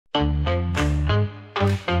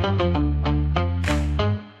Turn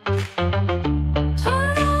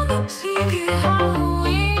on the TV,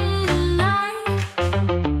 Halloween night.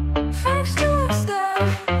 Frank Stewart's there,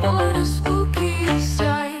 what a spooky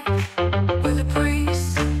sight. With a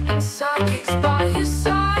priest and psychics by his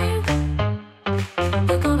side,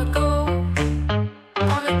 we're gonna go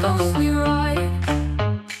on a ghostly ride.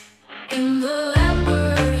 In the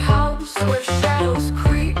Lambert house where shadows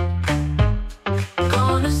creep,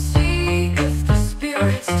 gonna see if the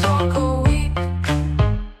spirits talk or weep.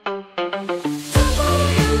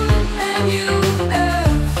 WNUF,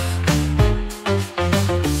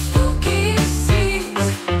 spooky scenes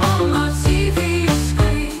on my TV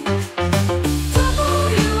screen.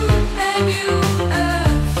 WNUF,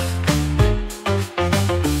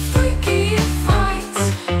 freaky frights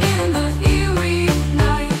in the eerie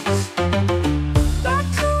nights. Back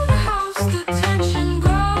to the house, the tension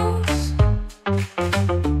grows.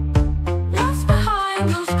 What's behind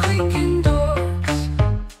those creaking doors?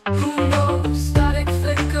 Who knows? Static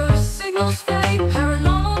flickers, signals fade,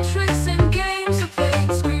 paranormal tricks and games are played.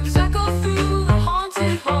 Screams echo through the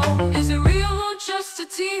haunted hall. Is it real or just a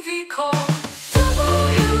TV call?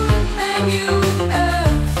 WNUF,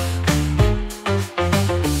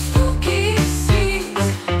 spooky scenes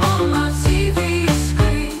on my TV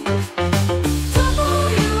screen.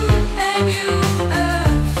 WNUF,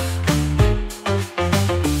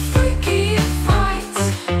 freaky frights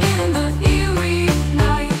in the eerie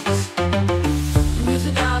nights.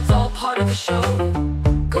 Music ads all part of the show.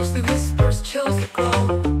 Ghostly whispers, chills that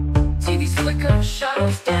glow. TV's flicker,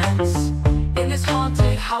 shadows dance. In this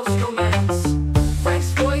haunted house romance,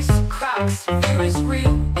 Frank's voice cracks, fear is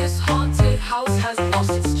real.